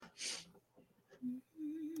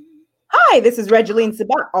Hi, this is Regeline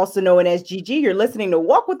Sabat, also known as Gigi. You're listening to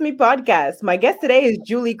Walk With Me podcast. My guest today is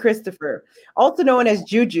Julie Christopher, also known as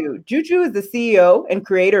Juju. Juju is the CEO and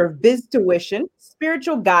creator of Biz Tuition,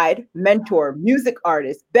 spiritual guide, mentor, music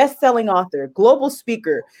artist, best-selling author, global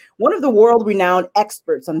speaker, one of the world-renowned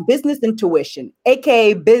experts on business intuition,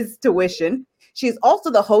 aka Biz Tuition. She is also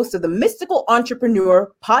the host of the Mystical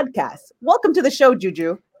Entrepreneur podcast. Welcome to the show,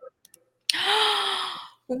 Juju.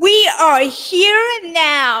 We are here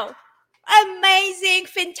now. Amazing,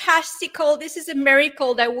 fantastical. This is a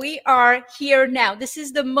miracle that we are here now. This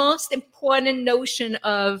is the most important notion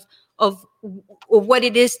of what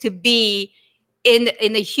it is to be in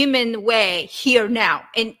the human way here now.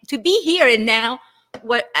 And to be here and now,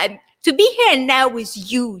 to be here and now is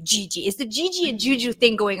you, Gigi. It's the Gigi and Juju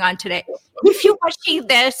thing going on today. If you're watching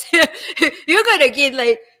this, you're gonna get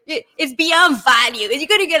like, it's beyond value. You're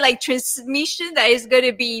going to get like transmission that is going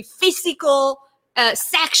to be physical,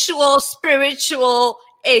 sexual, spiritual,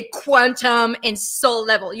 and quantum and soul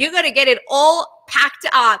level. You're going to get it all packed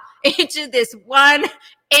up into this one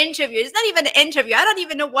interview. It's not even an interview. I don't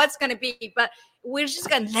even know what's going to be, but we're just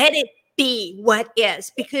going to let it be what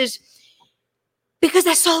is, because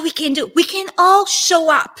that's all we can do. We can all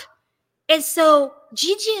show up. And so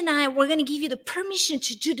Gigi and I, we're going to give you the permission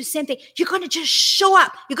to do the same thing. You're going to just show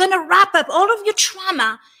up. You're going to wrap up all of your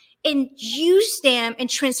trauma and use them and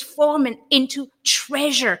transform it into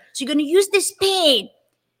treasure. So you're going to use this pain,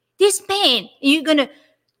 and you're going to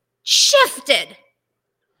shift it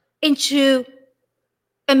into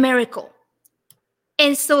a miracle.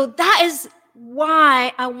 And so that is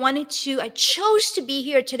why I chose to be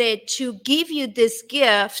here today to give you this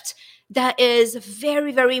gift that is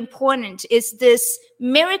very, very important. Is this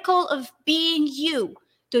miracle of being you,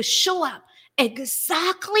 to show up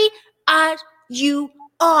exactly as you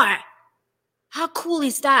are. How cool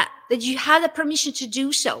is that? That you have the permission to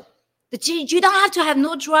do so. That you don't have to have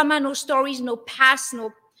no drama, no stories, no past,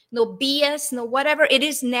 no BS, no whatever it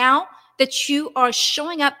is now, that you are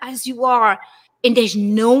showing up as you are. And there's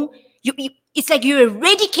no, it's like you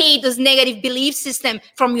eradicate those negative belief system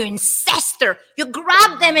from your ancestor. You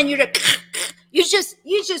grab them and you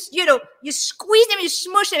squeeze them, you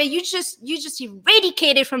smush them, and you just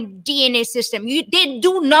eradicate it from DNA system. They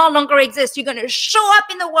do no longer exist. You're gonna show up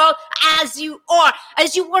in the world as you are,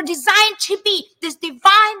 as you were designed to be, this divine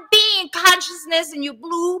being consciousness and your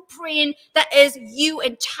blueprint that is you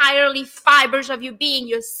entirely, fibers of your being,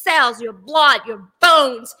 your cells, your blood, your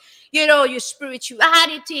bones, your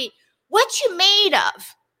spirituality, what you made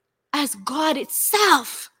of as God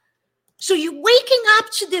itself. So you're waking up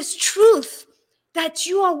to this truth that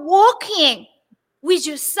you are walking with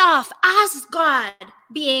yourself as God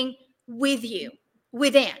being with you,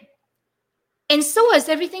 within. And so is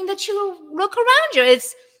everything that you look around you.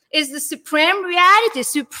 It's the supreme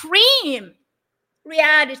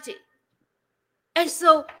reality. And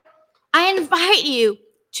so I invite you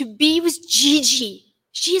to be with Gigi.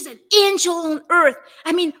 She's an angel on earth.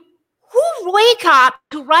 I mean, who wake up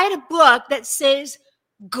to write a book that says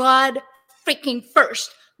God freaking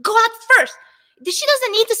first? God first. She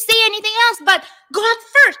doesn't need to say anything else but God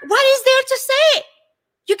first. What is there to say?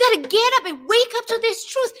 You got to get up and wake up to this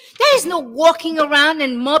truth. There is no walking around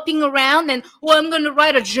and moping around and, I'm going to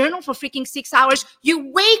write a journal for freaking 6 hours.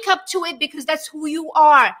 You wake up to it because that's who you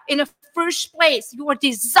are in the first place. You were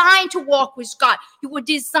designed to walk with God. You were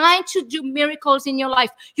designed to do miracles in your life.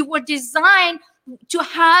 You were designed to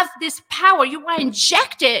have this power. You were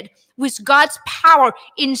injected with God's power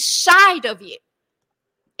inside of you.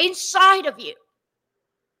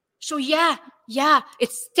 So it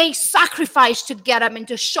takes sacrifice to get up and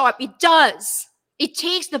to show up. It does. It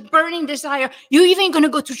takes the burning desire. You're even going to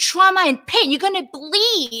go through trauma and pain. You're going to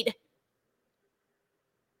bleed.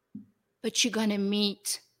 But you're going to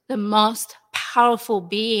meet the most powerful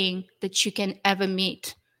being that you can ever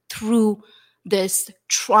meet through this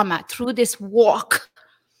trauma, through this walk.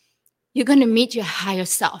 You're going to meet your higher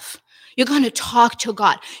self. You're going to talk to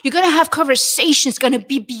God. You're going to have conversations going to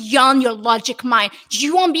be beyond your logic mind.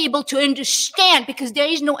 You won't be able to understand because there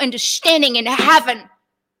is no understanding in heaven.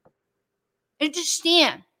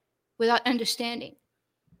 Understand without understanding.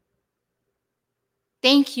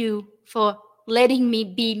 Thank you for letting me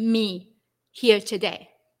be me here today.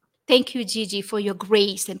 Thank you, Gigi, for your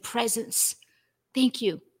grace and presence. Thank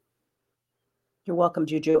you. You're welcome,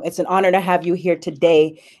 Juju. It's an honor to have you here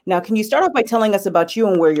today. Now, can you start off by telling us about you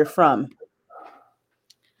and where you're from?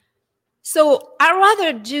 So I'd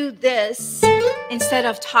rather do this instead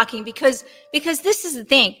of talking because this is the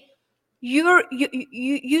thing.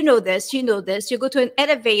 you know this, you go to an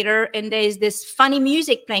elevator and there's this funny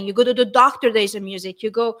music playing. You go to the doctor, there's a music.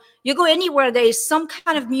 You go anywhere, there's some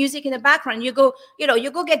kind of music in the background. You go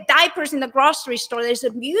get diapers in the grocery store, there's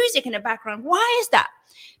a music in the background. Why is that?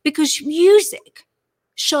 Because music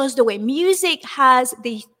shows the way. Music has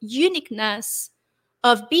the uniqueness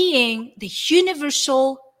of being the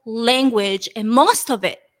universal language, and most of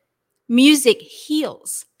it, music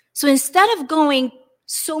heals. So instead of going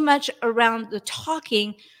so much around the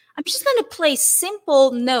talking, I'm just going to play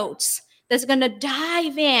simple notes that's going to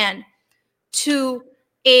dive in to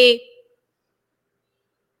a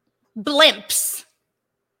glimpse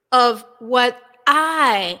of what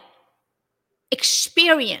I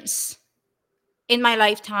experience in my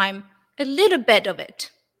lifetime, a little bit of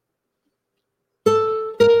it.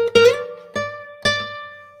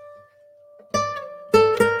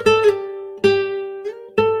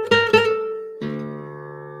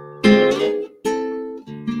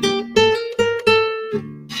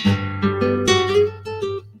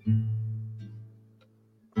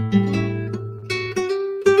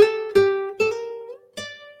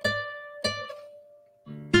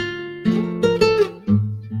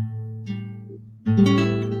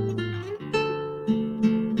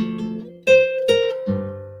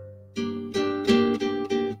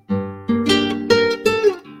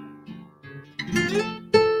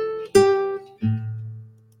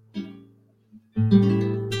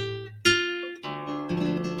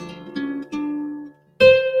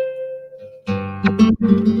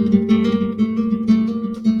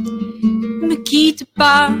 Me quitte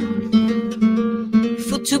pas,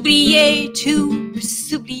 faut oublier, tout peut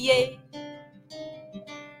s'oublier,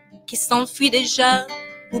 qui s'enfuit déjà,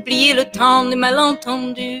 oublier le temps des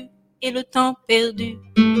malentendus et le temps perdu,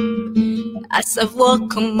 à savoir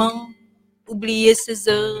comment oublier ces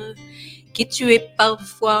heures qui tuaient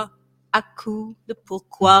parfois à coups de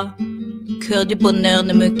pourquoi. Cœur du bonheur,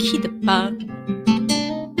 ne me quitte pas,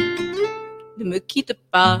 ne me quitte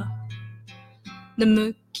pas, ne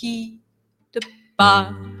me quitte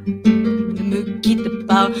pas, ne me quitte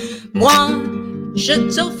pas. Moi, je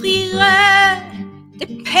t'offrirai des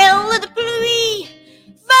perles de pluie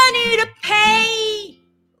venues de pays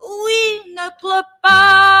où il ne pleut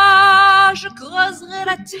pas. Je creuserai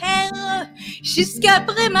la terre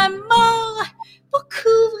jusqu'après ma mort pour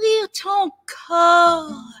couvrir ton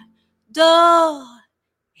corps d'or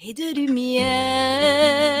et de lumière.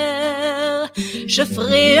 Je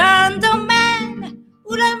ferai un domaine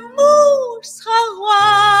où l'amour sera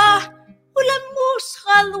roi, où l'amour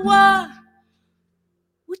sera loi,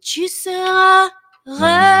 où tu seras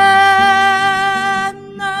reine.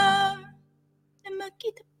 Ne me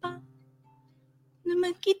quitte pas, ne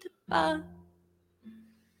me quitte pas,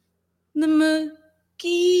 ne me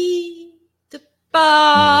quitte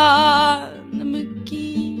pas, ne me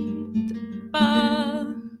quitte pas.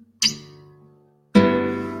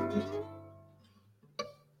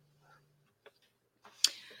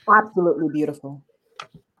 Absolutely beautiful.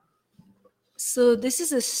 So this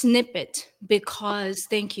is a snippet because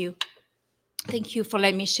thank you for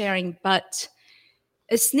letting me sharing, but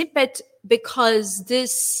a snippet because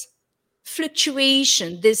this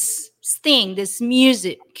fluctuation, this thing, this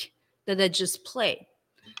music that I just played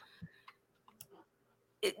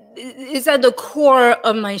is at the core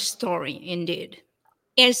of my story indeed.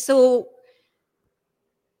 And so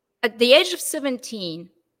at the age of 17,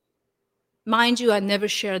 mind you, I never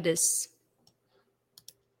shared this.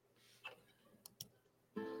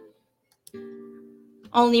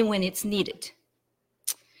 Only when it's needed.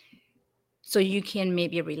 So you can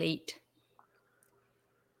maybe relate.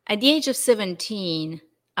 At the age of 17,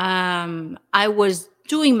 I was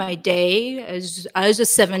doing my day as a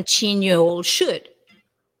 17-year-old should.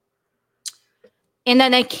 And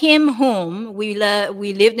then I came home. We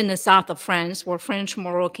lived in the south of France. We're French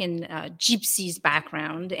Moroccan gypsies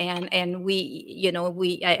background, and I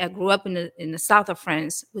grew up in the south of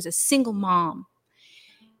France with a single mom.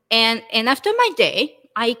 And after my day,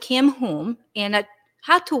 I came home and I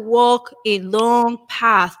had to walk a long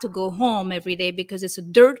path to go home every day because it's a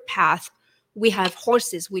dirt path. We have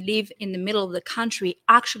horses. We live in the middle of the country.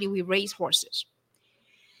 Actually, we raise horses.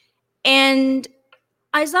 And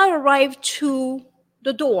as I arrived to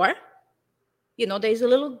the door, there's a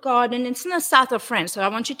little garden. It's in the south of France. So I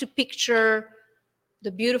want you to picture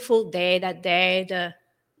the beautiful day, that day, the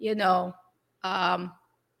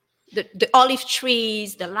olive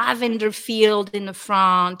trees, the lavender field in the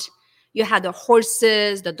front. You had the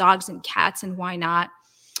horses, the dogs and cats, and why not?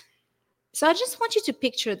 So I just want you to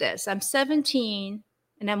picture this. I'm 17,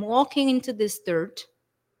 and I'm walking into this dirt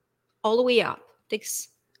all the way up. It takes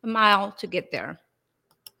a mile to get there.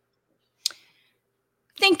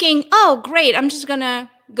 thinking, oh, great, I'm just going to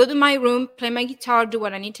go to my room, play my guitar, do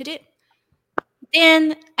what I need to do.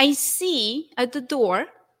 Then I see at the door,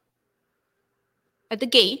 at the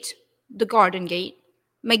gate, the garden gate,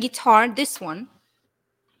 my guitar, this one,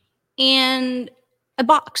 and a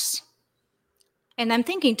box. And I'm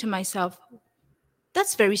thinking to myself,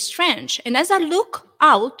 that's very strange. And as I look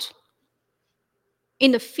out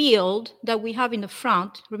in the field that we have in the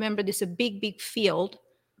front, remember this is a big, big field,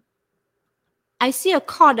 I see a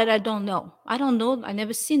car that I don't know. I don't know, I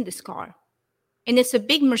never seen this car. And it's a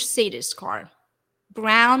big Mercedes car,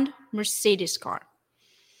 brown Mercedes car.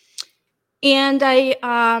 And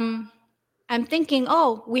I'm thinking,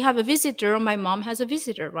 oh, we have a visitor. My mom has a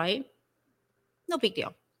visitor, right? No big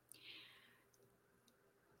deal.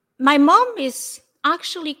 My mom is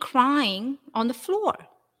actually crying on the floor.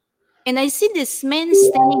 And I see this man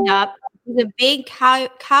standing up with a big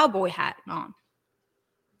cowboy hat on.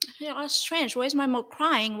 Yeah, that's strange. Why is my mom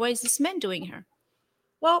crying? What is this man doing here?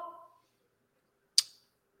 Well,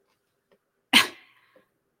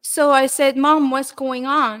 so I said, Mom, what's going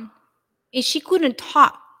on? And she couldn't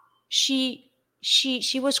talk. She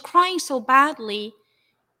was crying so badly,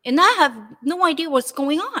 and I have no idea what's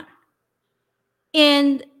going on.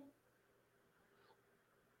 And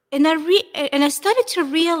I started to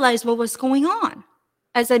realize what was going on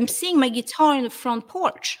as I'm seeing my guitar in the front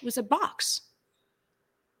porch with a box.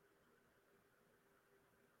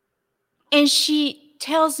 And she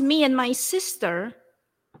tells me and my sister,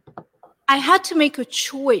 I had to make a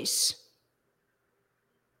choice.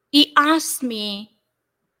 He asked me,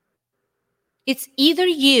 it's either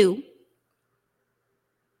you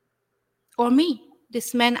or me.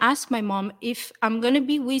 This man asked my mom, if I'm going to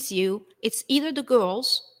be with you, it's either the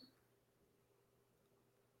girls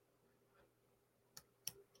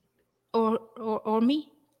or me.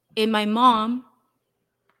 And my mom,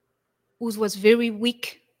 who was very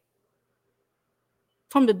weak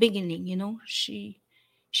from the beginning, you know, she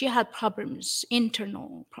had problems,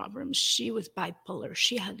 internal problems. She was bipolar.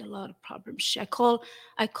 She had a lot of problems. I call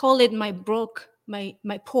it my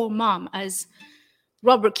poor mom, as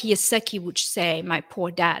Robert Kiyosaki would say, my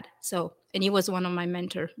poor dad. So, and he was one of my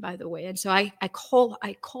mentors, by the way. And so I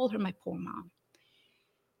call her my poor mom.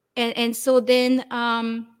 And so then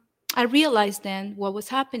I realized then what was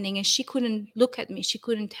happening, and she couldn't look at me. She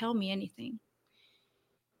couldn't tell me anything.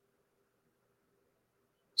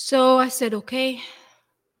 So I said, okay.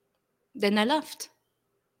 Then I left.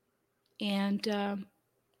 And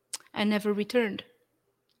I never returned.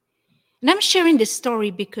 And I'm sharing this story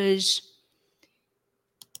because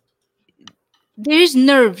there's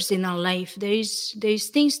nerves in our life. There's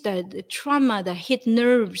things that, the trauma that hit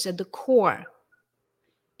nerves at the core.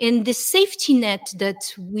 And the safety net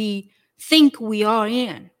that we think we are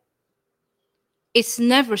in, it's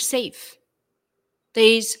never safe.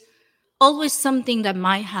 There's always something that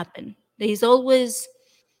might happen. There's always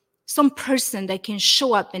some person that can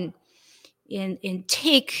show up and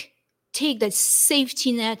take that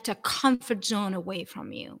safety net, a comfort zone away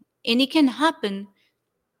from you. And it can happen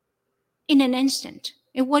in an instant.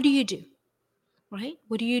 And what do you do? Right?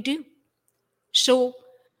 What do you do? So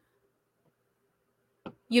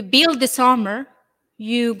you build this armor,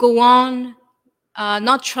 you go on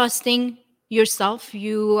not trusting yourself,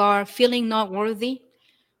 you are feeling not worthy,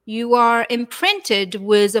 you are imprinted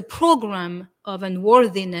with a program of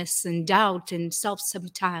unworthiness and doubt and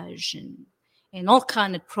self-sabotage and all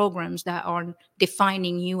kind of programs that are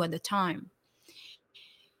defining you at the time.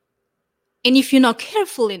 And if you're not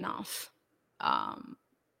careful enough,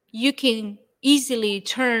 you can easily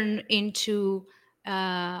turn into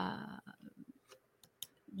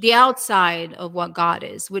the outside of what God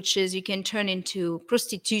is, which is you can turn into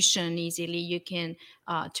prostitution easily. You can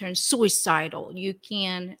turn suicidal. You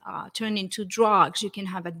can turn into drugs. You can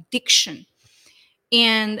have addiction.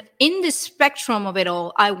 And in the spectrum of it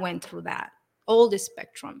all, I went through that, all the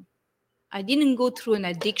spectrum. I didn't go through an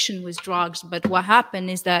addiction with drugs, but what happened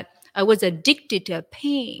is that I was addicted to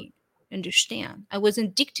pain. Understand? I was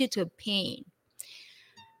addicted to pain.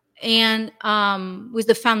 And with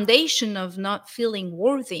the foundation of not feeling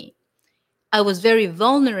worthy, I was very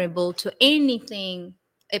vulnerable to anything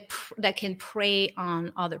that can prey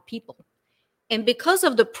on other people. And because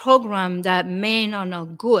of the program that men are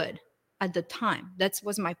not good at the time, that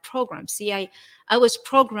was my program. See, I was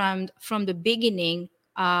programmed from the beginning,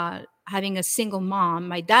 having a single mom.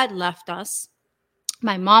 My dad left us.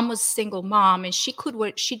 My mom was a single mom, and she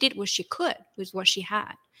did what she could with what she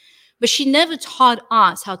had. But she never taught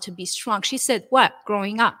us how to be strong. She said, what?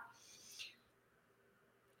 Growing up.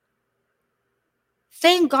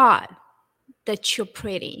 Thank God that you're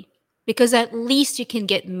pretty, because at least you can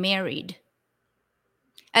get married.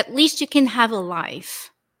 At least you can have a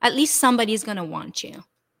life. At least somebody's going to want you.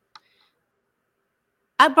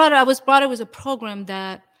 I was brought up with a program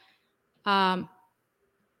that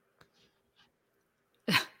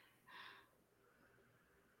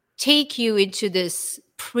take you into this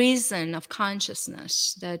prison of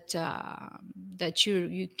consciousness that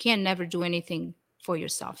you can never do anything for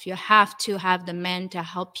yourself. You have to have the man to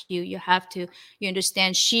help you. You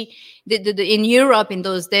understand. In Europe in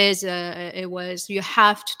those days, it was you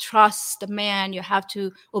have to trust the man. You have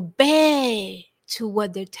to obey to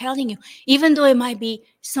what they're telling you, even though it might be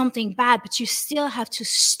something bad, but you still have to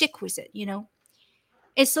stick with it,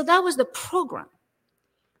 And so that was the program.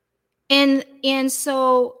 And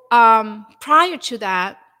so prior to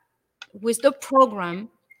that, with the program,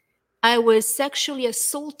 I was sexually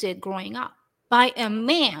assaulted growing up by a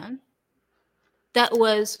man that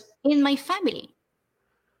was in my family.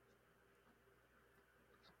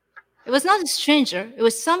 It was not a stranger. It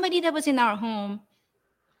was somebody that was in our home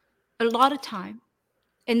a lot of time,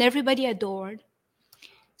 and everybody adored.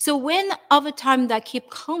 So when over time that kept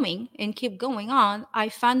coming and kept going on, I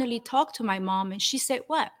finally talked to my mom, and she said,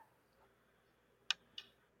 "What?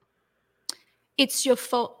 It's your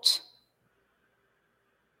fault."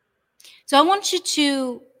 So I want you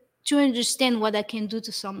to understand what I can do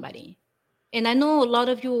to somebody. And I know a lot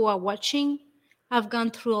of you who are watching have gone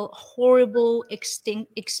through horrible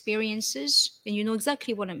experiences, and you know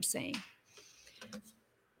exactly what I'm saying.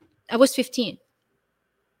 I was 15.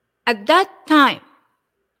 At that time,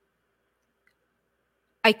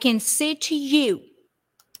 I can say to you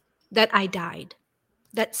that I died,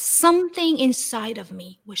 that something inside of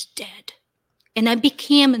me was dead, and I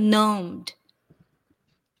became numbed.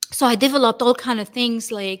 So I developed all kind of things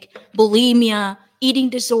like bulimia, eating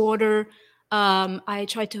disorder. I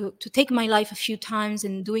tried to take my life a few times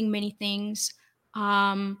and doing many things.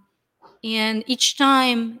 And each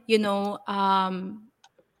time,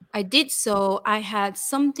 I did so, I had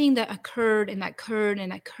something that occurred and occurred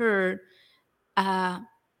and occurred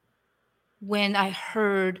when I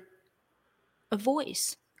heard a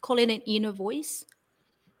voice, call it an inner voice,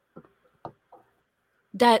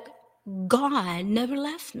 that God never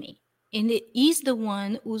left me. And it is the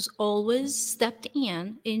one who's always stepped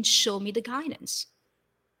in and showed me the guidance.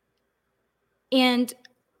 And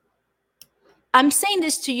I'm saying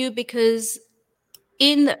this to you because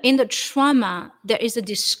in the trauma, there is a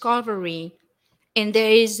discovery and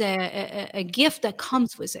there is a gift that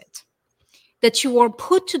comes with it. That you are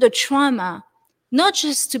put to the trauma, not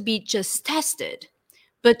just to be just tested,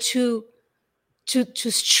 but to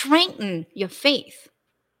strengthen your faith.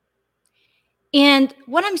 And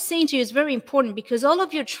what I'm saying to you is very important because all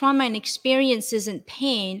of your trauma and experiences and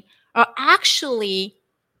pain are actually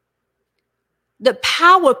the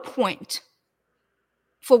PowerPoint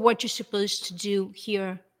for what you're supposed to do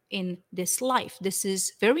here in this life. This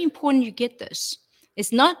is very important you get this.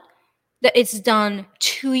 It's not that it's done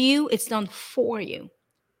to you, it's done for you.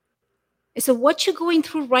 And so what you're going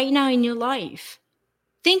through right now in your life,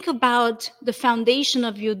 think about the foundation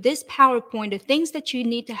of this PowerPoint, the things that you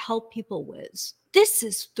need to help people with. This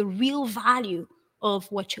is the real value of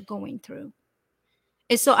what you're going through.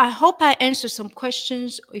 And so I hope I answered some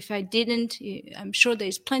questions. If I didn't, I'm sure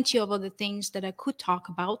there's plenty of other things that I could talk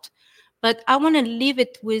about. But I want to leave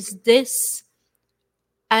it with this,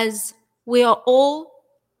 as we are all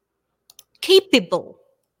capable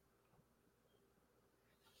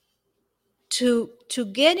to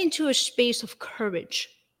get into a space of courage.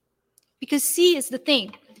 Because see, it's the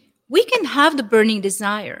thing. We can have the burning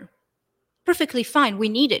desire. Perfectly fine. We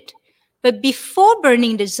need it. But before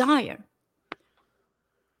burning desire,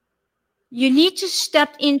 you need to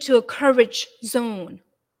step into a courage zone.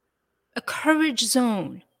 A courage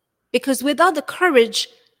zone. Because without the courage,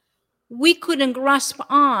 we couldn't grasp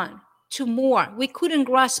on to more. We couldn't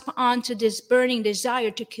grasp on to this burning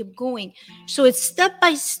desire to keep going. So it's step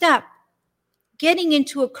by step, getting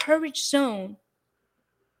into a courage zone.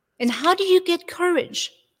 And how do you get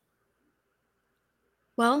courage?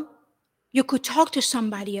 Well, you could talk to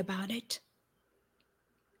somebody about it.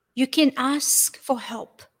 You can ask for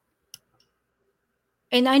help.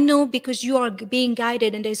 And I know because you are being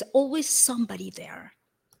guided and there's always somebody there.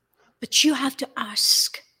 But you have to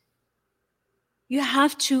ask. You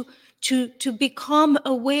have to become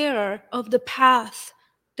aware of the path,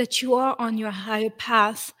 that you are on your higher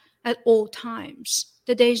path at all times,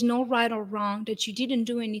 that there is no right or wrong, that you didn't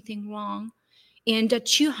do anything wrong, and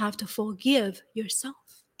that you have to forgive yourself.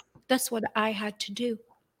 That's what I had to do.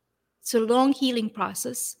 It's a long healing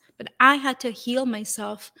process, but I had to heal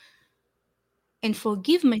myself and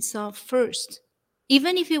forgive myself first.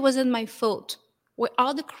 Even if it wasn't my fault, we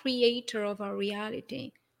are the creator of our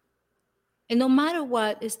reality. And no matter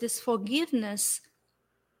what, is this forgiveness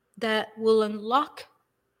that will unlock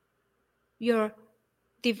your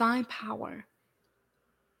divine power.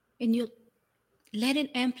 And you let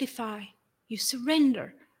it amplify. You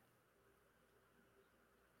surrender.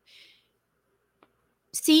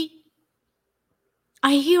 See,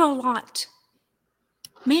 I hear a lot.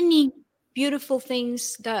 Many beautiful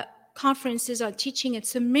things that conferences are teaching.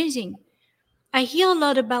 It's amazing. I hear a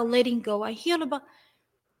lot about letting go. I hear about,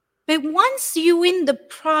 but once you're in the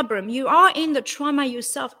problem, you are in the trauma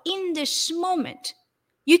yourself in this moment,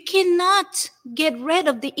 you cannot get rid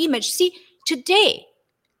of the image. See, today,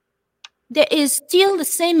 there is still the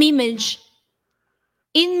same image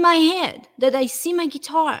in my head that I see my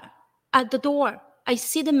guitar at the door. I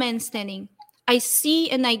see the man standing. I see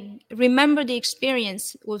and I remember the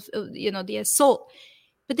experience with, the assault.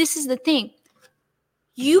 But this is the thing.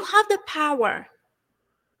 You have the power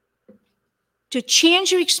to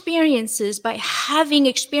change your experiences by having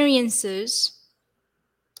experiences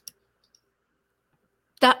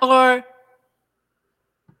that are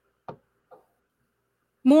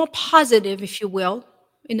more positive, if you will,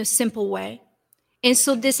 in a simple way. And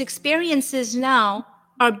so these experiences now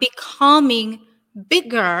are becoming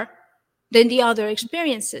bigger than the other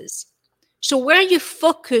experiences. So where you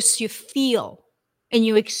focus, you feel and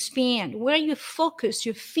you expand. Where you focus,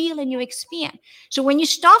 you feel and you expand. So when you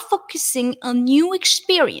start focusing on new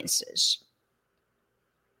experiences,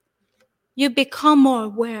 you become more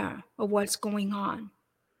aware of what's going on.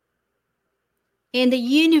 And the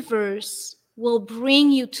universe will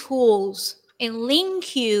bring you tools and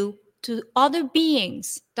link you to other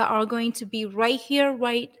beings that are going to be right here,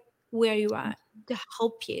 right where you are, to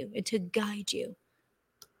help you and to guide you.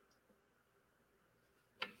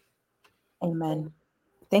 Amen.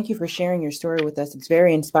 Thank you for sharing your story with us. It's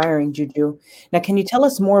very inspiring, Juju. Now, can you tell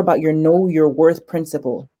us more about your Know Your Worth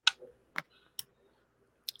principle?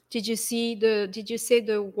 Did you say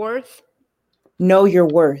the worth? Know Your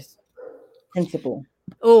Worth principle.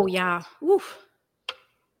 Oh yeah. Oof.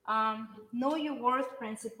 Know your worth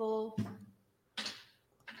principle.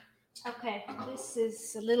 Okay, this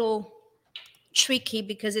is a little tricky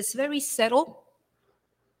because it's very subtle.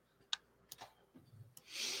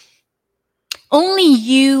 Only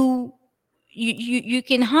you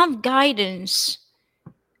can have guidance,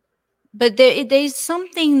 but there's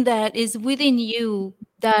something that is within you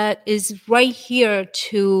that is right here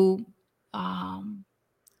to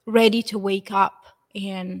ready to wake up.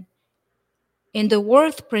 And in the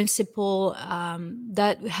worth principle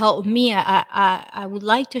that helped me, I would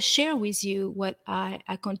like to share with you what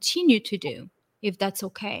I continue to do, if that's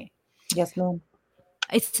okay. Yes, ma'am.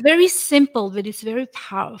 It's very simple, but it's very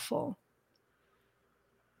powerful.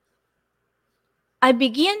 I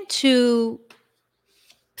began to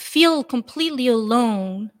feel completely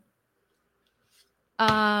alone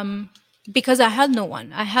because I had no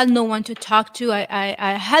one. I had no one to talk to.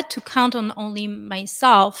 I had to count on only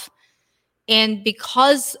myself. And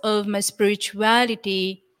because of my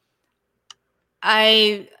spirituality,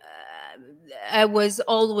 I was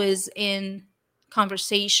always in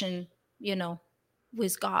conversation,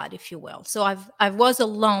 with God, if you will. So I was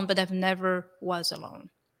alone, but I've never was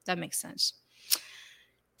alone. That makes sense.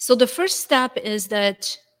 So the first step is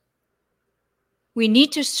that we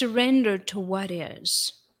need to surrender to what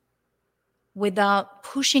is without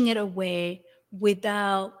pushing it away,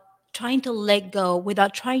 without trying to let go,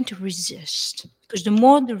 without trying to resist. Because the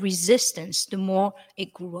more the resistance, the more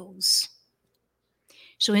it grows.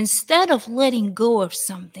 So instead of letting go of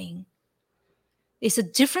something, it's a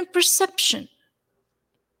different perception.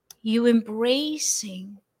 You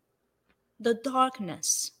embracing the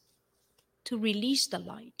darkness to release the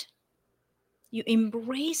light. You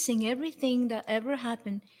embracing everything that ever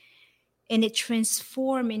happened and it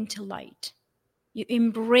transform into light. You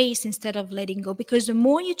embrace instead of letting go, because the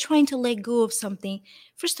more you're trying to let go of something,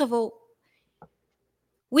 first of all,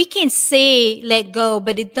 we can say let go,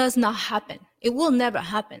 but it does not happen. It will never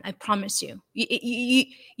happen, I promise you.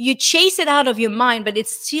 You chase it out of your mind, but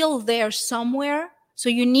it's still there somewhere. So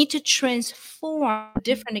you need to transform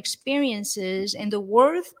different experiences. And the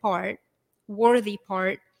worthy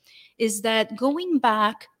part is that going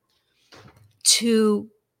back to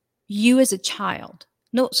you as a child.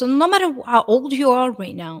 So no matter how old you are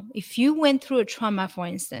right now, if you went through a trauma, for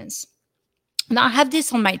instance, now I have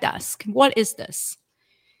this on my desk. What is this?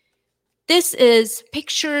 This is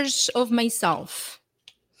pictures of myself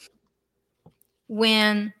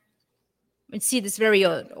when, let's see, this very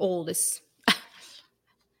old.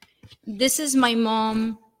 This is my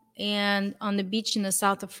mom and on the beach in the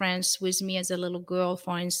south of France with me as a little girl,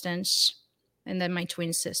 for instance, and then my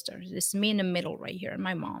twin sister. This is me in the middle right here,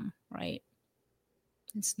 my mom, right?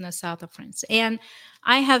 It's in the south of France. And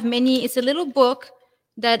I have many, it's a little book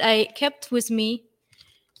that I kept with me.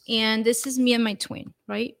 And this is me and my twin,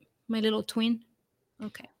 right? My little twin.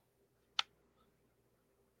 Okay.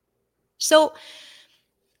 So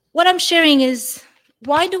what I'm sharing is,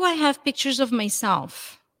 why do I have pictures of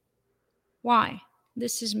myself? Why?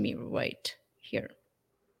 This is me right here.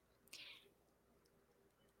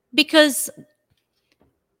 Because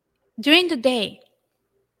during the day,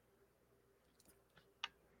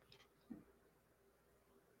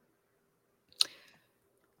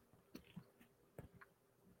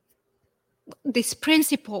 this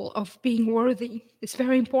principle of being worthy is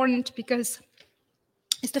very important because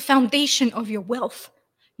it's the foundation of your wealth.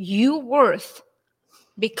 Your worth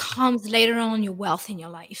becomes later on your wealth in your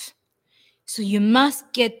life. So you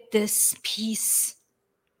must get this piece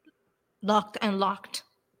locked and locked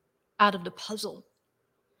out of the puzzle.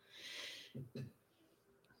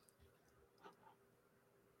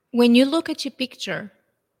 When you look at your picture,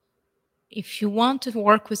 if you want to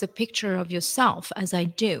work with a picture of yourself, as I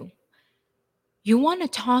do, you want to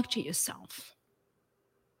talk to yourself,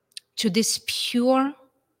 to this pure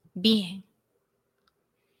being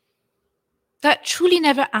that truly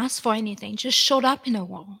never asked for anything, just showed up in the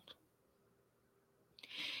world.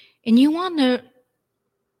 And you want to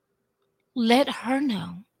let her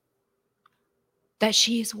know that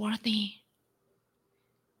she is worthy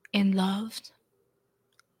and loved.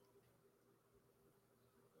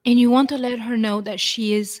 And you want to let her know that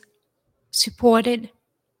she is supported.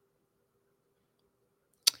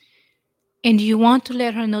 And you want to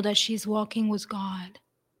let her know that she's walking with God.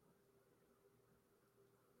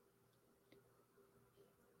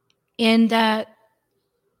 And that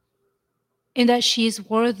she is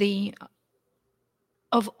worthy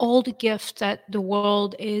of all the gifts that the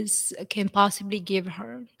world can possibly give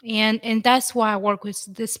her. And that's why I work with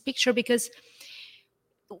this picture, because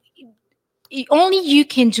only you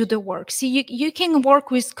can do the work. See, you can work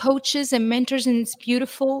with coaches and mentors, and it's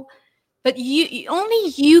beautiful, but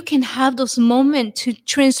only you can have those moments to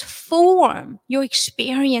transform your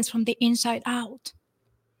experience from the inside out.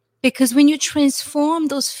 Because when you transform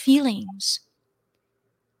those feelings,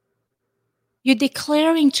 you're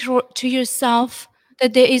declaring to yourself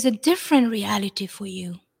that there is a different reality for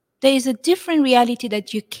you. There is a different reality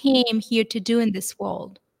that you came here to do in this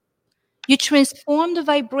world. You transform the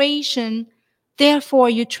vibration,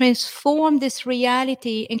 therefore you transform this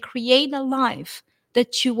reality and create a life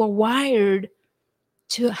that you were wired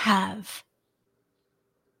to have,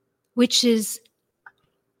 which is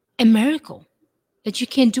a miracle that you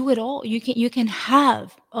can do it all. You can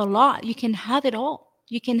have a lot. You can have it all.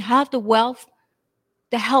 You can have the wealth,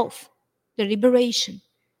 the health, the liberation,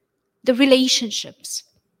 the relationships.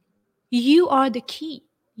 You are the key.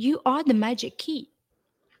 You are the magic key.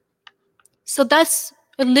 So that's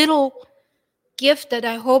a little gift that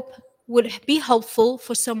I hope would be helpful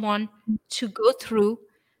for someone to go through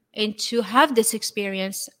and to have this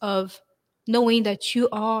experience of knowing that you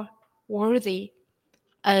are worthy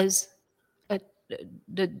as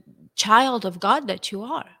the child of God that you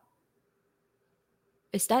are.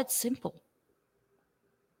 It's that simple.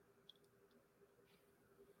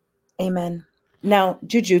 Amen. Now,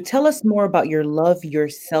 Juju, tell us more about your love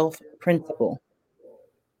yourself principle.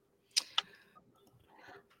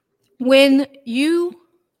 When you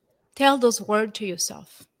tell those words to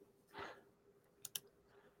yourself,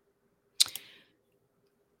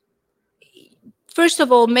 first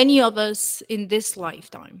of all, many of us in this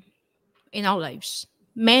lifetime, in our lives,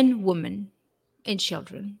 men, women, and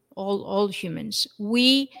children, all humans,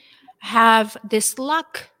 we have this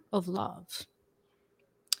lack of love.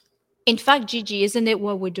 In fact, Gigi, isn't it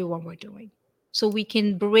what we do when we're doing? So we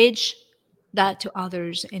can bridge that to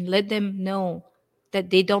others and let them know that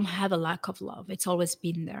they don't have a lack of love. It's always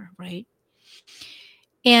been there, right?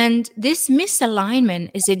 And this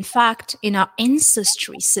misalignment is, in fact, in our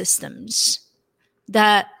ancestry systems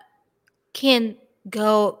that can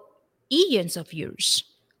go eons of years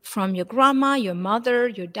from your grandma, your mother,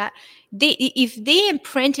 your dad. If they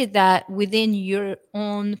imprinted that within your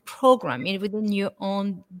own program and within your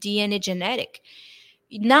own DNA genetic,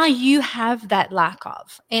 now you have that lack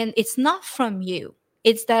of. And it's not from you.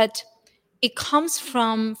 It's that it comes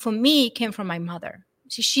from, for me, it came from my mother.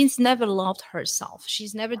 She's never loved herself.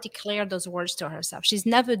 She's never declared those words to herself. She's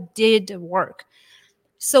never did the work.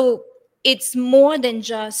 So it's more than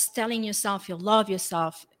just telling yourself you love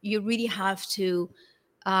yourself. You really have to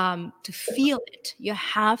feel it. You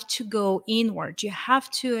have to go inward. You have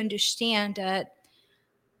to understand that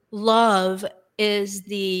love is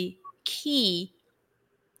the key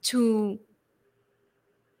to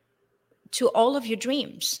all of your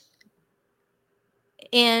dreams.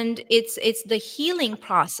 and it's the healing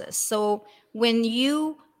process. So when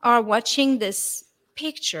you are watching this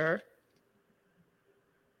picture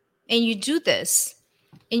and you do this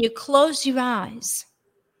and you close your eyes,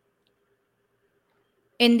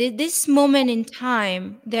 and in this moment in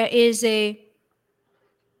time, there is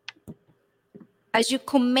as you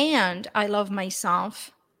command, I love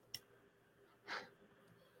myself,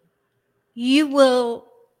 you will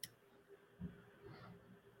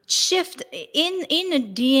shift in a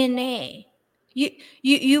DNA.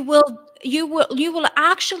 You will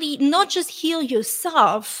actually not just heal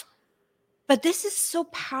yourself, but this is so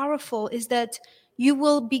powerful, is that you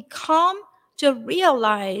will become to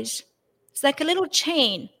realize, it's like a little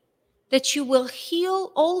chain, that you will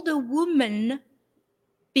heal all the women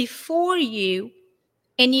before you.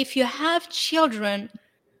 And if you have children,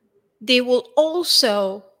 they will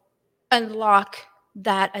also unlock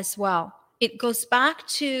that as well. It goes back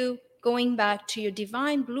to going back to your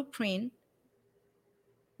divine blueprint,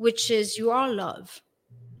 which is you are love.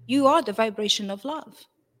 You are the vibration of love.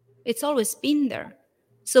 It's always been there.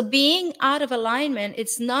 So being out of alignment,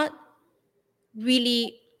 it's not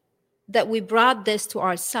really that we brought this to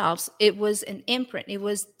ourselves. It was an imprint. It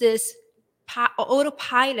was this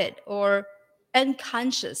autopilot or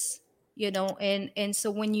unconscious, and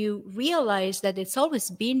so when you realize that it's always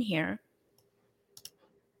been here,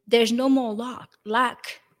 there's no more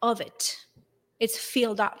lack of it. It's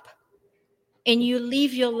filled up. And you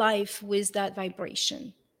live your life with that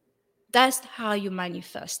vibration. That's how you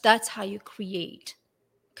manifest. That's how you create.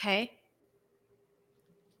 Okay?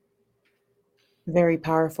 Very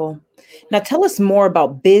powerful. Now tell us more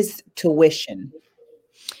about Biz Tuition.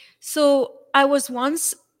 So I was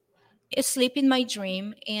once asleep in my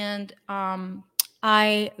dream, and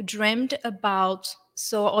I dreamed about.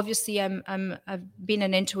 So obviously, I've been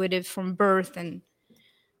an intuitive from birth, and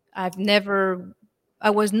I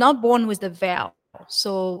was not born with the veil.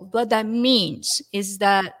 So what that means is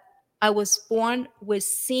that I was born with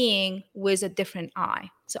seeing with a different eye.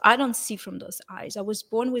 So I don't see from those eyes. I was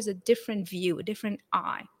born with a different view, a different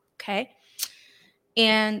eye. Okay.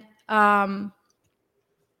 And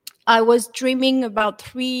I was dreaming about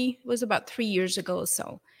 3 years ago or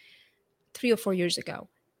so, 3 or 4 years ago.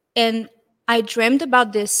 And I dreamed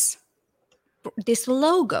about this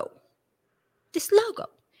logo. This logo.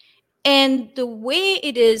 And the way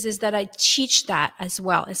it is that I teach that as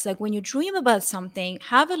well. It's like when you dream about something,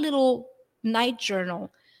 have a little night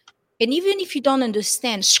journal. And even if you don't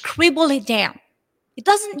understand, scribble it down. You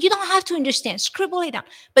don't have to understand, scribble it down.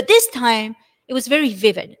 But this time it was very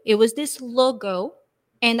vivid. It was this logo,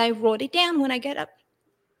 and I wrote it down when I get up.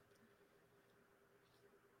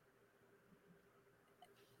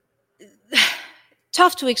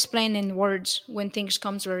 Tough to explain in words when things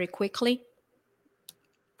comes very quickly.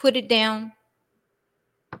 Put it down.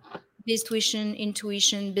 Biz tuition,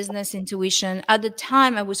 intuition, business intuition. At the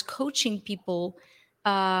time, I was coaching people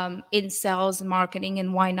in sales, marketing,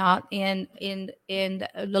 and why not? And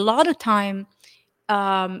a lot of time,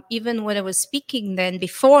 even when I was speaking then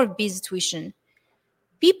before Biz tuition,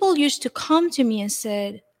 people used to come to me and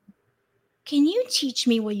said, "Can you teach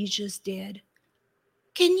me what you just did?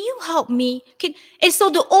 Can you help me?" And so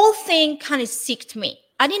the whole thing kind of seeked me.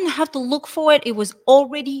 I didn't have to look for it. It was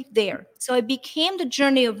already there. So it became the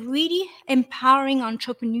journey of really empowering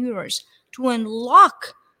entrepreneurs to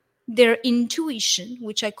unlock their intuition,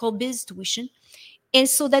 which I call biz tuition, and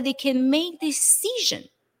so that they can make decision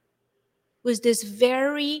with this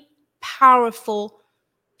very powerful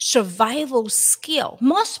survival skill.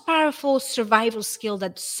 Most powerful survival skill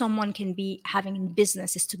that someone can be having in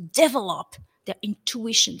business is to develop their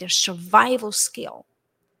intuition, their survival skill.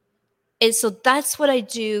 And so that's what I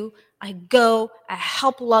do. I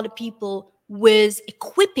help a lot of people with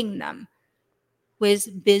equipping them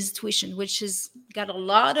with biz tuition, which has got a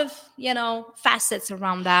lot of, facets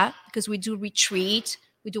around that, because we do retreat,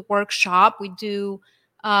 we do workshop, we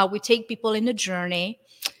take people in the journey,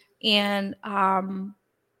 and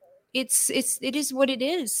it is what it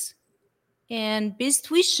is. And biz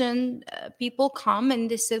tuition, people come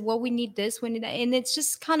and they said, well, we need this, we need that. And it's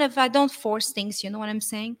just kind of, I don't force things, you know what I'm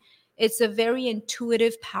saying? It's a very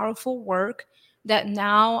intuitive, powerful work that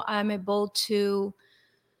now I'm able to,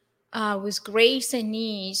 with grace and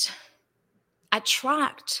ease,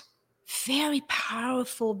 attract very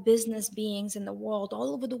powerful business beings in the world,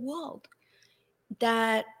 all over the world,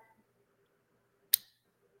 that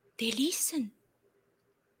they listen.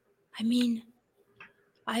 I mean,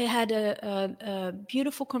 I had a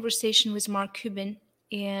beautiful conversation with Mark Cuban,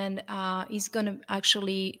 and he's going to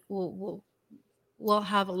actually, we'll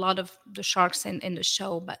have a lot of the sharks in the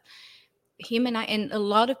show, but him and I, and a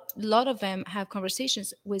lot of them have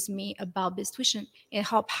conversations with me about Biz Tuition and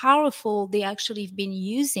how powerful they actually have been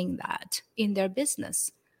using that in their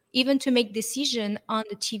business, even to make decision on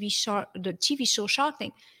the TV show Shark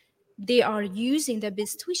Tank. They are using the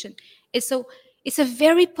Biz Tuition, and so it's a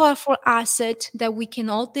very powerful asset that we can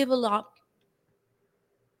all develop,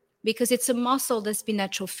 because it's a muscle that's been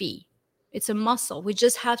atrophied. It's a muscle. We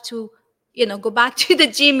just have to, go back to the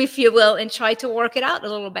gym, if you will, and try to work it out a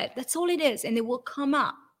little bit. That's all it is. And it will come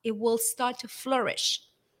up. It will start to flourish.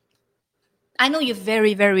 I know you're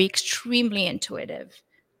very, very extremely intuitive.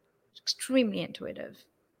 Extremely intuitive.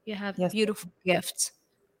 You have Yes. beautiful gifts.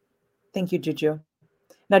 Thank you, Juju.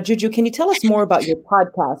 Now, Juju, can you tell us more about your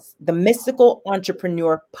podcast, the Mystical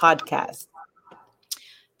Entrepreneur Podcast?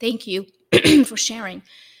 Thank you for sharing.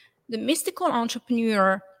 The Mystical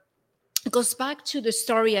Entrepreneur goes back to the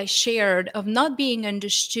story I shared of not being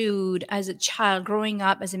understood as a child, growing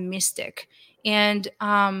up as a mystic. And,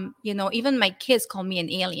 even my kids call me an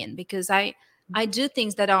alien, because I do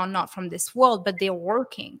things that are not from this world, but they're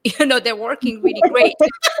working. They're working really great.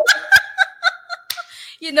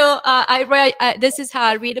 This is how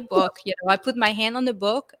I read a book. I put my hand on the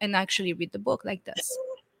book and actually read the book like this.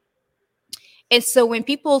 And so when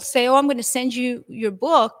people say, "Oh, I'm going to send you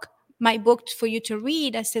my book for you to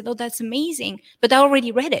read," I said, "Oh, that's amazing. But I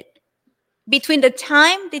already read it." Between the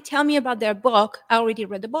time they tell me about their book, I already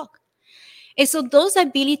read the book. And so those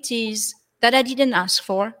abilities that I didn't ask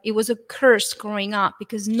for, it was a curse growing up,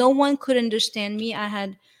 because no one could understand me. I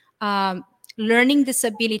had learning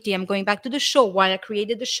disability. I'm going back to the show, why I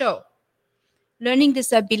created the show. Learning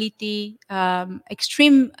disability,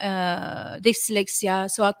 extreme dyslexia,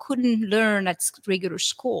 so I couldn't learn at regular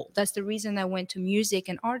school. That's the reason I went to music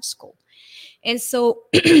and art school. And so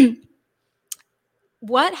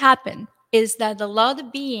what happened is that a lot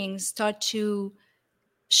of beings start to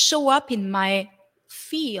show up in my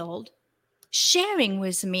field, sharing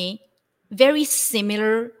with me very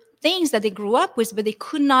similar things that they grew up with, but they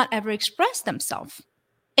could not ever express themselves.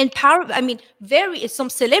 And some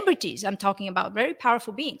celebrities I'm talking about, very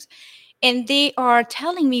powerful beings. And they are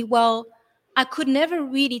telling me, well, I could never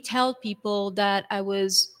really tell people that I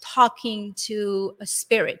was talking to a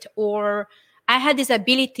spirit, or I had this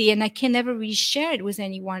ability and I can never really share it with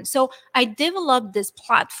anyone. So I developed this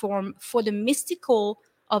platform for the mystical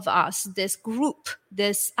of us, this group,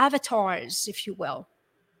 this avatars, if you will,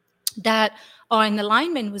 that are in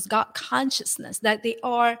alignment with God consciousness, that they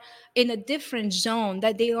are in a different zone,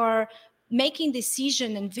 that they are making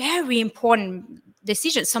decisions, and very important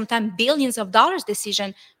decisions, sometimes billions of dollars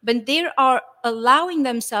decision, but they are allowing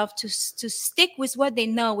themselves to stick with what they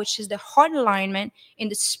know, which is the heart alignment and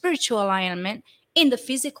the spiritual alignment in the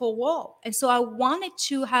physical world. And so I wanted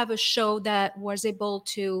to have a show that was able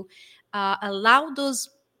to allow those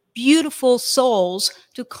beautiful souls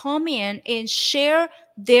to come in and share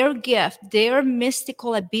their gift, their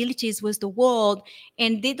mystical abilities with the world.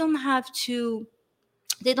 And they can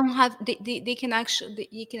actually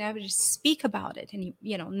you can actually speak about it. And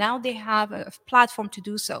now they have a platform to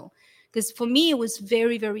do so. Because for me, it was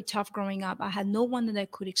very, very tough growing up. I had no one that I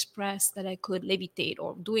could express, that I could levitate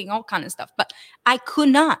or doing all kind of stuff, but I could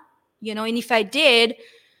not, and if I did,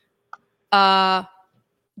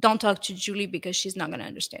 don't talk to Julie, because she's not going to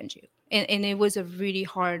understand you. And it was a really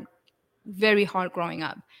hard, very hard growing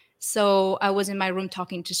up. So I was in my room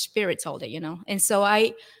talking to spirits all day, and so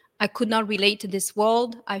I could not relate to this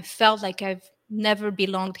world. I felt like I've never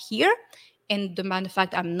belonged here. And the matter of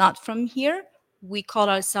fact, I'm not from here. We call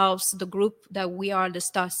ourselves the group that we are the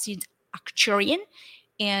Starseed Actuarian.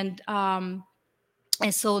 And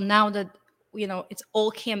so now that, it's all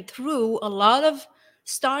came through, a lot of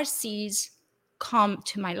Starseeds come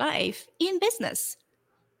to my life in business.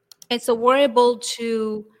 And so we're able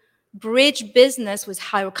to bridge business with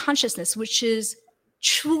higher consciousness, which is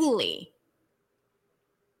truly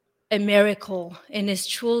a miracle, and is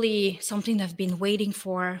truly something I've been waiting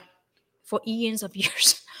for eons of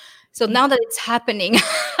years. So now that it's happening,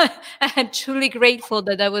 I'm truly grateful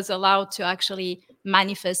that I was allowed to actually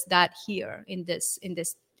manifest that here in this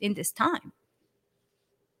time.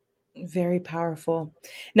 Very powerful.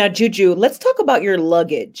 Now, Juju, let's talk about your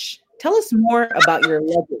luggage. Tell us more about your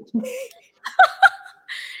luggage.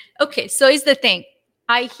 Okay, so it's the thing.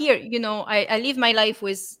 I hear, I live my life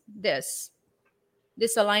with this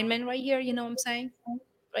alignment right here, you know what I'm saying?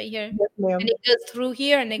 Right here. Yes, ma'am. And it goes through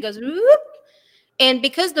here and it goes, whoop. And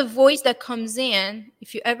because the voice that comes in,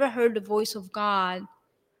 if you ever heard the voice of God,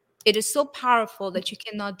 it is so powerful that you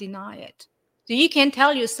cannot deny it. So you can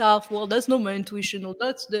tell yourself, well, that's not my intuition, or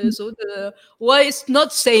that's this, or the, why it's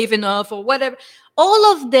not safe enough, or whatever.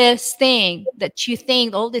 All of this thing that you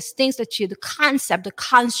think, all these things that you, the concept, the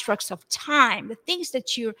constructs of time, the things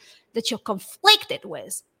that you're conflicted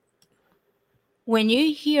with. When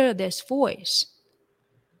you hear this voice,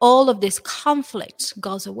 all of this conflict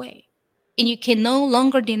goes away, and you can no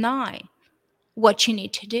longer deny what you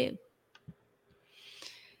need to do.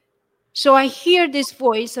 So I hear this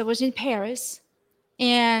voice. I was in Paris,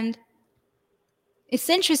 and it's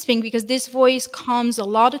interesting because this voice comes a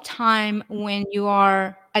lot of time when you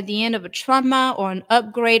are at the end of a trauma or an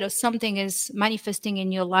upgrade, or something is manifesting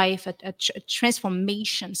in your life, a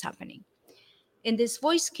transformation's happening. And this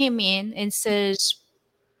voice came in and says,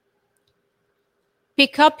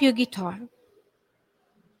 pick up your guitar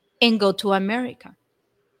and go to America.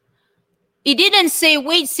 It didn't say,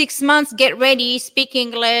 wait 6 months, get ready, speak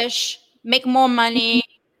English, make more money,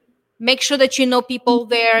 make sure that you know people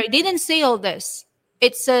there. It didn't say all this.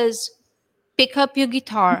 It says, pick up your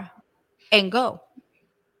guitar and go.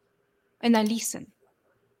 And I listen.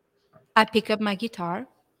 I pick up my guitar.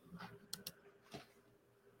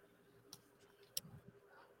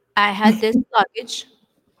 I had this luggage,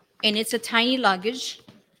 and it's a tiny luggage,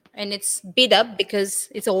 and it's beat up because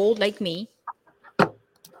it's old like me.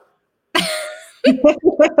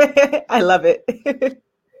 I love it.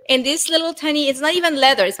 And this little tiny, it's not even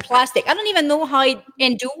leather, it's plastic. I don't even know how I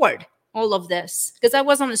endured all of this, because I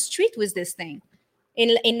was on the street with this thing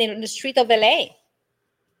in the street of LA.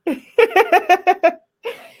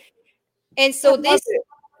 And so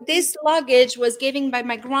this luggage was given by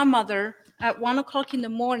my grandmother at 1 o'clock in the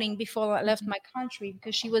morning before I left my country,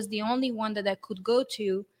 because she was the only one that I could go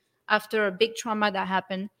to after a big trauma that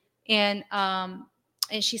happened. And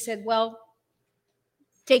she said, well,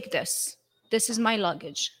 take this. This is my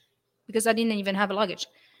luggage, because I didn't even have a luggage.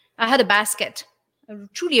 I had a basket,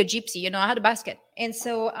 truly a gypsy, I had a basket. And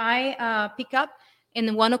so I pick up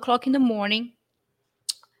in 1 o'clock in the morning,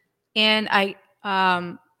 and I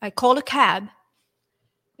called a cab,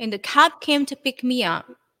 and the cab came to pick me up.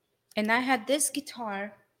 And I had this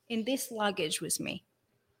guitar and this luggage with me.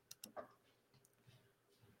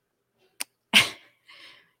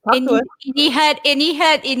 And he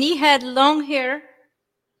had long hair.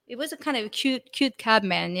 It was a kind of cute cab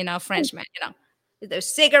man, Frenchman, with a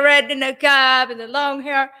cigarette in the cab and the long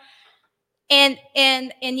hair. And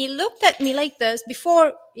he looked at me like this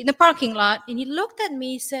before in the parking lot, and he looked at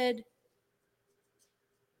me and said,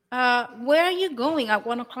 where are you going at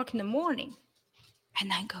 1 o'clock in the morning?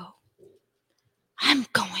 And I go, I'm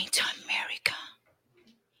going to America.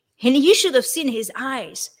 And you should have seen his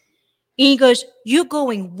eyes. And he goes, you're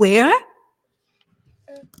going where?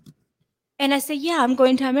 And I said, yeah, I'm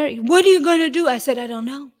going to America. What are you going to do? I said, I don't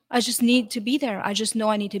know. I just need to be there. I just know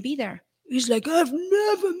I need to be there. He's like, I've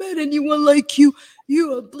never met anyone like you.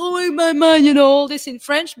 You are blowing my mind, all this in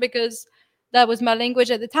French, because that was my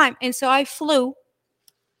language at the time. And so I flew,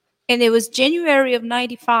 and it was January of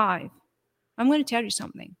 95. I'm going to tell you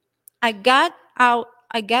something. I got out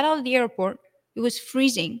of the airport. It was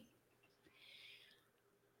freezing.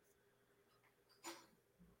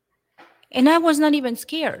 And I was not even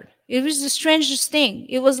scared. It was the strangest thing.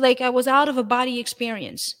 It was like I was out of a body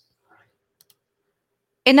experience.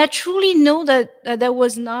 And I truly know that I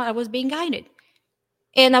was being guided.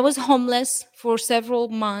 And I was homeless for several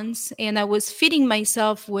months, and I was feeding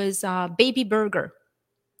myself with baby burger.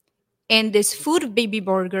 And this food baby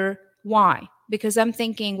burger, why? Because I'm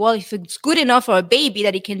thinking, well, if it's good enough for a baby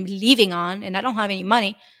that he can be living on, and I don't have any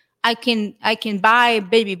money, I can buy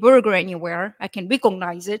baby burger anywhere. I can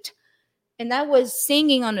recognize it. And I was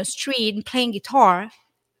singing on the street and playing guitar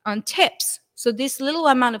on tips. So this little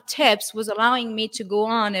amount of tips was allowing me to go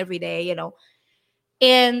on every day,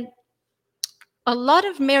 And a lot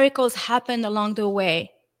of miracles happened along the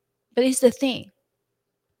way. But it's the thing.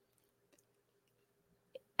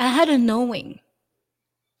 I had a knowing.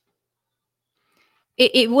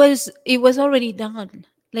 It was already done.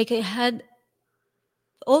 Like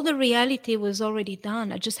all the reality was already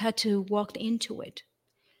done. I just had to walk into it.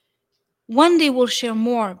 One day we'll share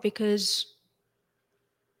more, because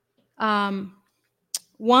one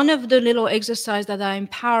of the little exercise that I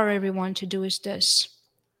empower everyone to do is this.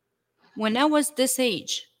 When I was this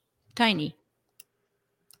age, tiny,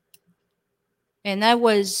 and I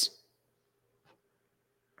was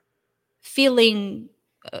feeling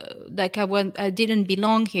like I didn't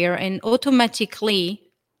belong here, and automatically,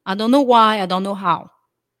 I don't know why, I don't know how,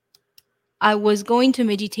 I was going to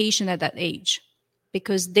meditation at that age,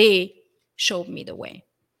 because they showed me the way.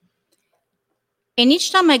 And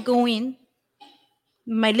each time I go in,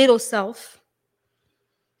 my little self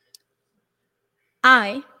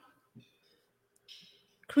I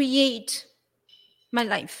create my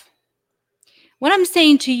life. What I'm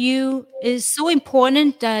saying to you is so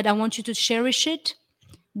important that I want you to cherish it.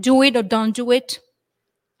 Do it or don't do it.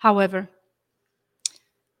 However,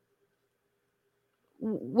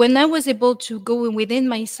 when I was able to go within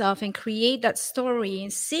myself and create that story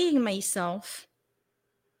and seeing myself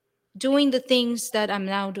doing the things that I'm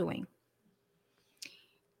now doing,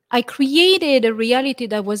 I created a reality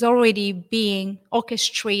that was already being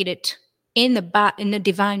orchestrated in the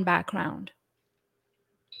divine background.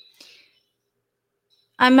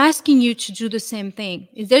 I'm asking you to do the same thing.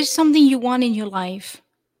 If there's something you want in your life,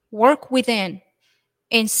 work within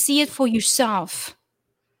and see it for yourself.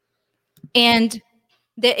 And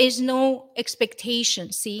there is no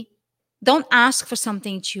expectation, see? Don't ask for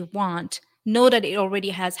something that you want. Know that it already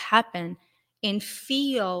has happened and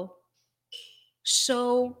feel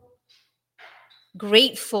so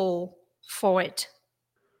grateful for it.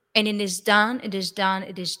 And it is done, it is done,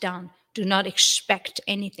 it is done. Do not expect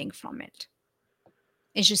anything from it.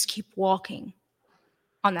 And just keep walking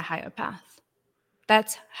on the higher path.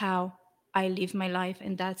 That's how I live my life,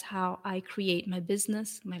 and that's how I create my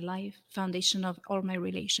business, my life, foundation of all my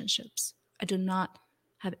relationships. I do not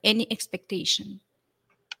have any expectation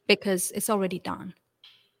because it's already done.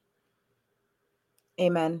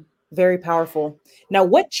 Amen. Very powerful. Now,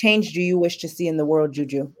 what change do you wish to see in the world,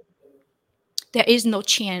 Juju? There is no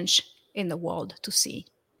change in the world to see.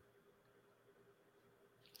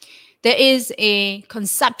 There is a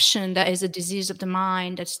conception that is a disease of the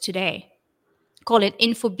mind that's today. Call it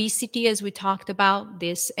infobesity, as we talked about,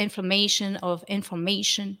 this inflammation of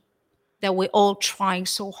information that we're all trying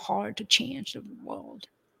so hard to change the world.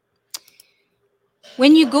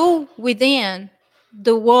 When you go within,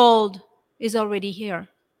 the world is already here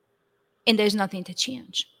and there's nothing to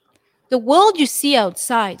change. The world you see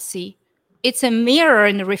outside, see, it's a mirror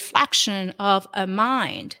and a reflection of a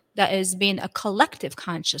mind that has been a collective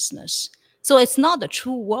consciousness. So it's not the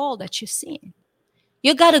true world that you're seeing.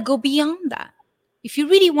 You got to go beyond that. If you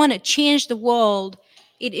really want to change the world,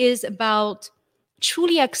 it is about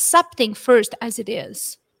truly accepting first as it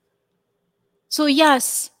is. So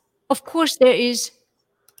yes, of course, there is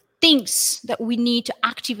things that we need to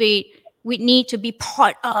activate, we need to be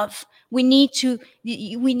part of, we need to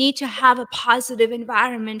have a positive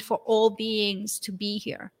environment for all beings to be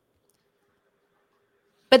here.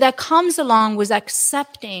 But that comes along with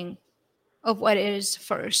accepting of what is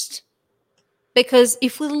first. Because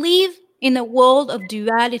if we live in a world of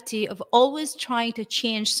duality, of always trying to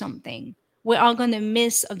change something, we are going to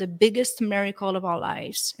miss of the biggest miracle of our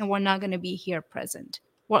lives, and we're not going to be here present.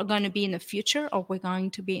 We're going to be in the future, or we're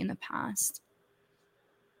going to be in the past.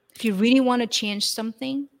 If you really want to change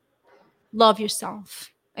something, love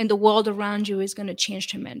yourself, and the world around you is going to change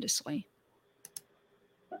tremendously.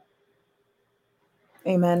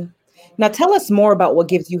 Amen. Now, tell us more about what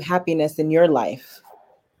gives you happiness in your life.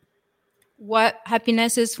 What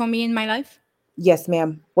happiness is for me in my life? Yes,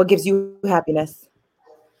 ma'am. What gives you happiness?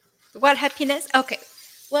 What happiness? Okay.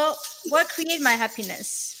 Well, what create my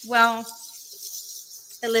happiness? Well,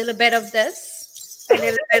 a little bit of this, a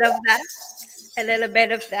little bit of that, a little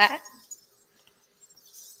bit of that.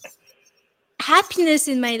 Happiness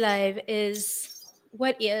in my life is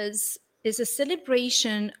a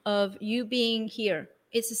celebration of you being here.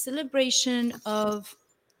 It's a celebration of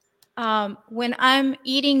when I'm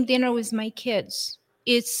eating dinner with my kids.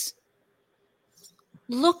 It's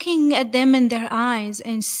looking at them in their eyes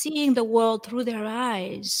and seeing the world through their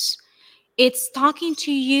eyes. It's talking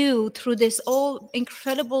to you through this all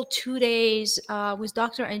incredible 2 days with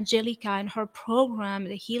Dr. Angelica and her program,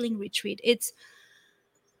 the Healing Retreat.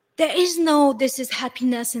 There is no this is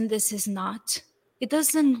happiness and this is not. It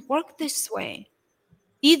doesn't work this way.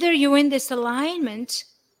 Either you're in this alignment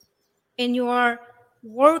and you are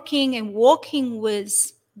working and walking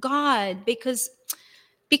with God because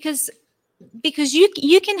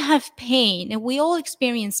you can have pain, and we all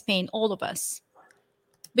experience pain, all of us.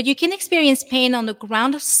 But you can experience pain on the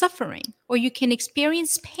ground of suffering, or you can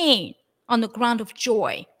experience pain on the ground of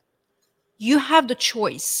joy. You have the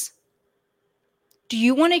choice. Do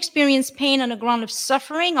you want to experience pain on the ground of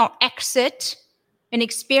suffering, or exit and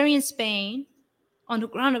experience pain on the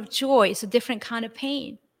ground of joy? It's a different kind of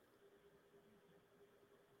pain.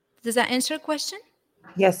 Does that answer a question?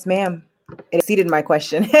 Yes, ma'am. It exceeded my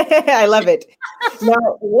question. I love it.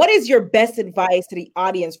 Now, what is your best advice to the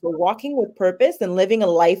audience for walking with purpose and living a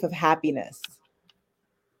life of happiness?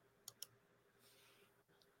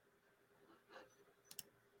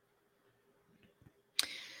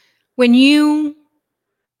 When you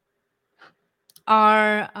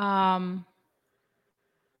are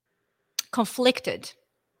conflicted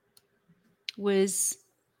with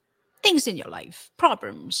things in your life,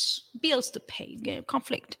 problems, bills to pay,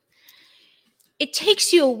 conflict, it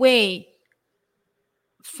takes you away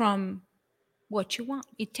from what you want.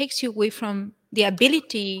 It takes you away from the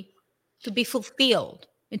ability to be fulfilled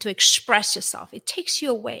and to express yourself. It takes you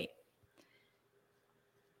away.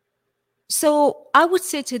 So I would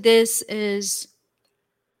say to this is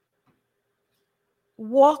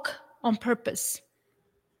walk on purpose.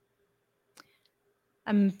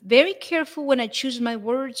 I'm very careful when I choose my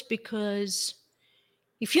words, because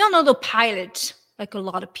if you're not a pilot, like a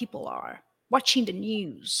lot of people are, watching the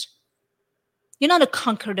news, you're not to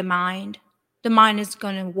conquer the mind. The mind is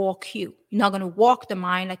going to walk you. You're not going to walk the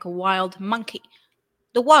mind like a wild monkey.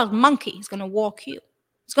 The wild monkey is going to walk you.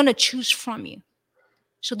 It's going to choose from you.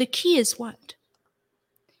 So the key is what?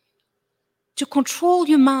 To control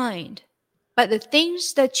your mind by the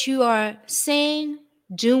things that you are saying,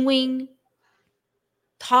 doing,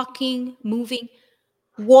 talking, moving.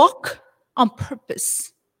 Walk on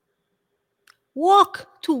purpose. Walk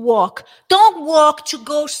to walk. Don't walk to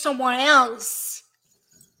go somewhere else.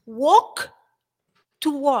 Walk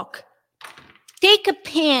to walk. Take a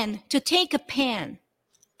pen to take a pen.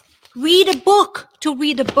 Read a book to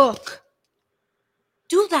read a book.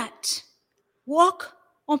 Do that. Walk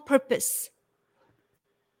on purpose.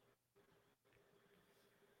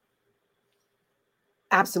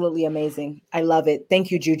 Absolutely amazing. I love it.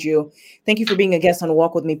 Thank you, Juju. Thank you for being a guest on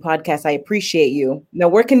Walk With Me podcast. I appreciate you. Now,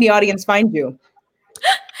 where can the audience find you?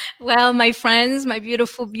 Well, my friends, my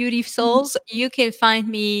beautiful beauty souls, you can find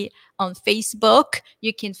me on Facebook.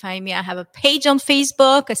 You can find me. I have a page on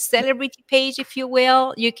Facebook, a celebrity page, if you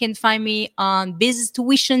will. You can find me on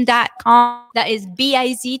biztuition.com. That is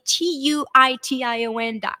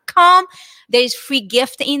biztuition.com. There's free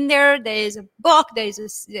gift in there. There's a book.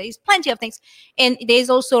 There's plenty of things. And there's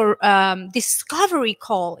also discovery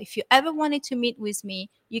call. If you ever wanted to meet with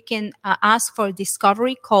me, you can ask for a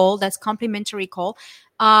discovery call. That's complimentary call.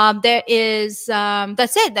 There is,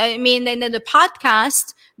 that's it. I mean, then the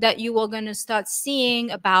podcast that you are going to start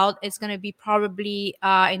seeing about is going to be probably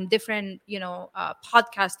in different,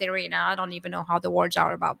 podcast arena. I don't even know how the words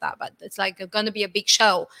are about that, but it's like going to be a big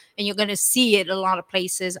show, and you're going to see it a lot of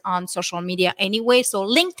places on social media anyway. So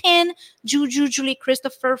LinkedIn, Julie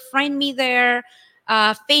Christopher, find me there.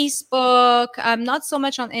 Facebook. I'm not so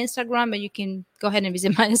much on Instagram, but you can go ahead and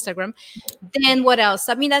visit my Instagram. Then what else?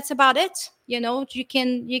 I mean, that's about it. You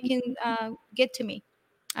can get to me.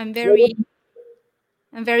 I'm very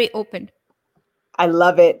open. I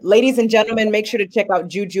love it. Ladies and gentlemen, make sure to check out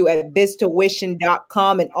Juju at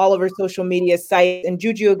biztuition.com and all of her social media sites. And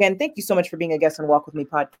Juju, again, thank you so much for being a guest on Walk With Me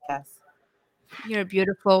podcast. You're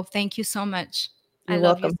beautiful. Thank you so much. You're I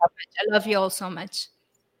love welcome. you so much. I love you all so much.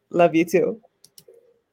 Love you too.